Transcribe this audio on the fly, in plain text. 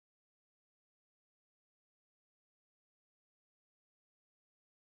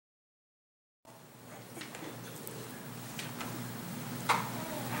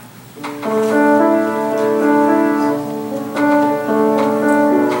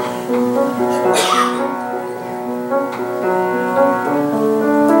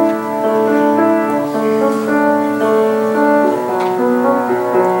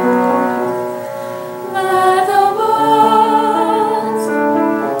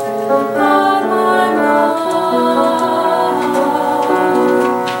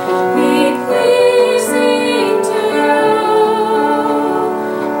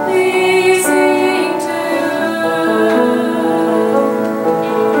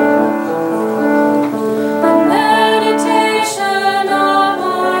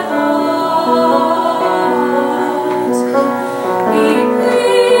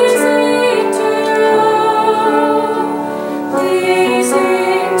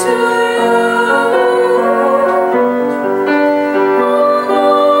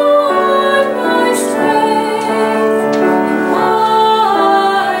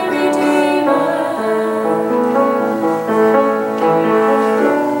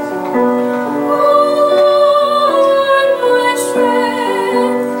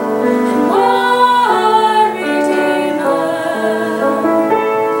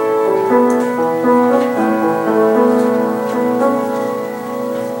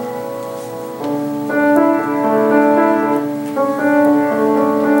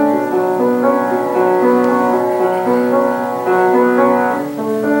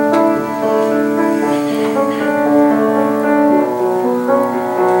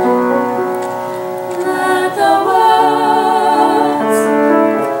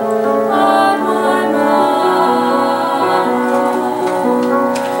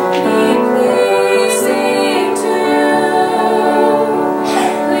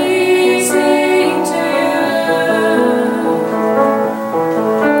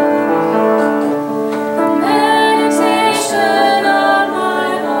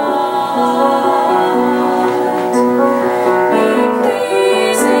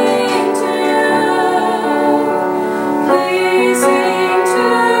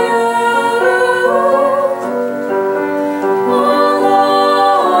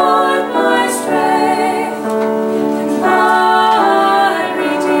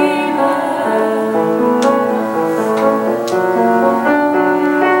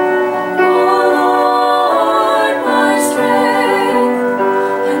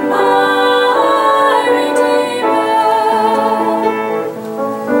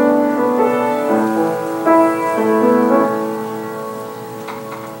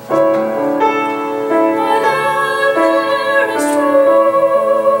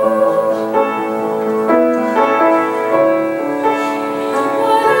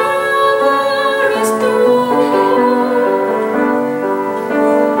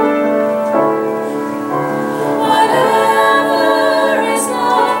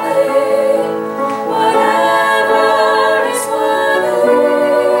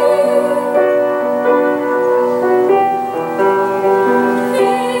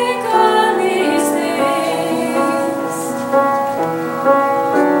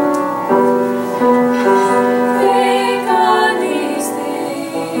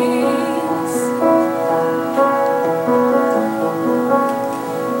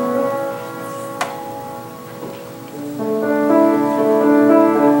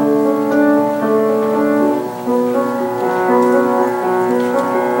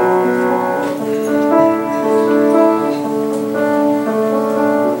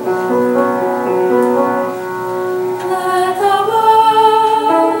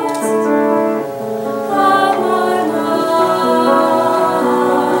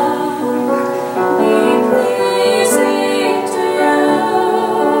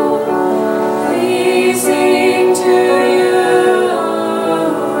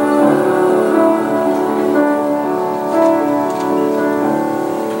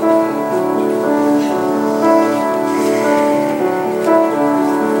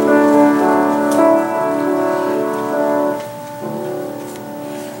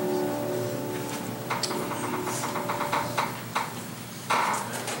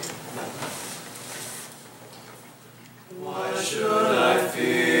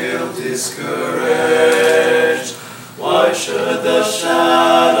discouraged? Why should the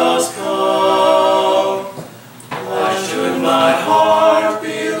shadows come? Why should my heart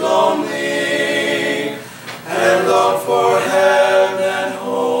be lonely and long for heaven and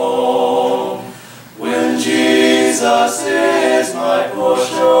home, when Jesus is my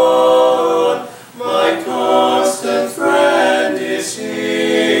portion, my constant friend is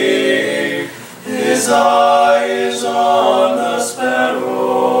He. His eye is on the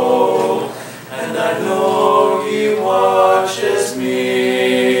sparrow, and I know He watches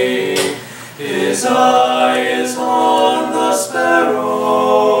me. His eye is on the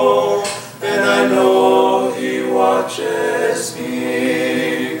sparrow, and I know He watches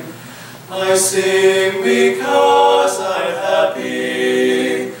me. I sing because I'm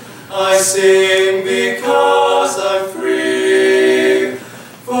happy. I sing because I'm free.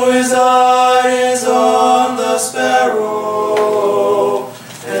 For His eye is on the sparrow,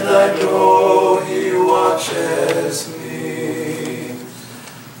 and I know He watches me.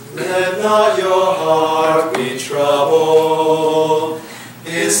 Let not your heart be troubled.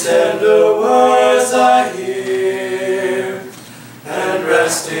 His tender words I hear, and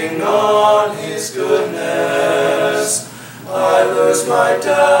resting on His goodness, I lose my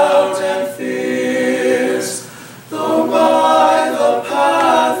doubt and fears. Though by the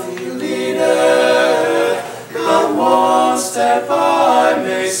path He leadeth, but one step I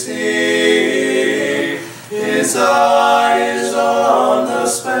may see. His eye is on the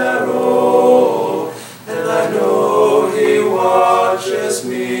sparrow, and I know He watches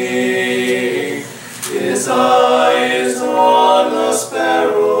me. His eye is on the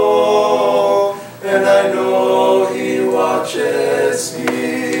sparrow, and I know He watches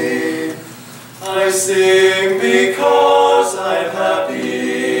me. I sing because I'm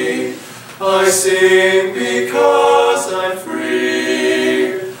happy. I sing because I'm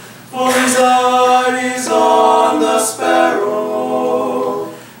free. For His eye is on the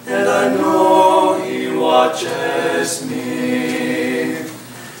sparrow, and I know He watches me.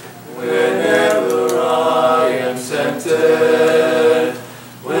 Whenever I am tempted,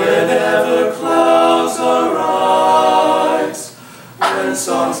 whenever clouds arise, when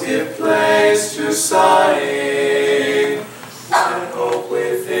songs give place to sighing, when hope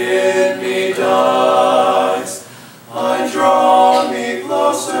within me dies, I draw me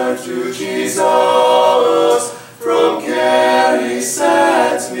closer to Jesus. From care He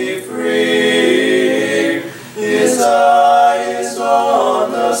sets me free. His eye is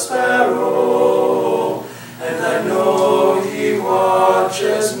on the sparrow, and I know He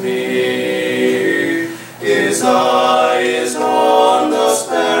watches me. His eye is on the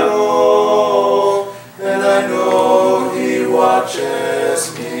sparrow, and I know He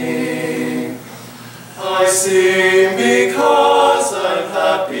watches me. I sing because I'm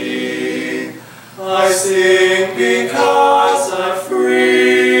happy. I sing because I'm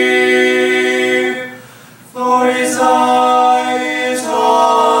free. For His eye is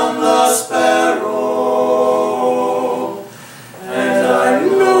on the sparrow, and I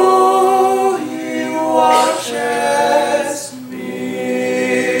know He watches me.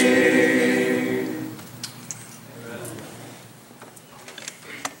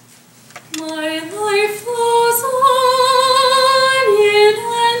 My life flows on in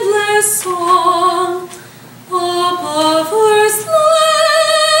endless song, above earth's lamentation.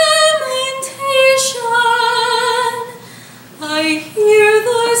 I hear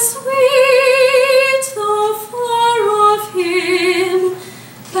the sweet, though far off hymn,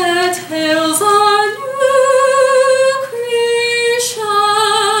 that hails a new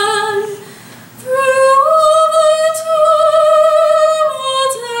creation. Through all the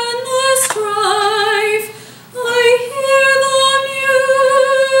tumult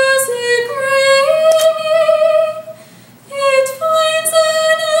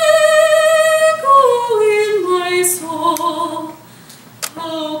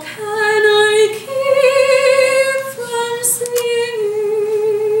How can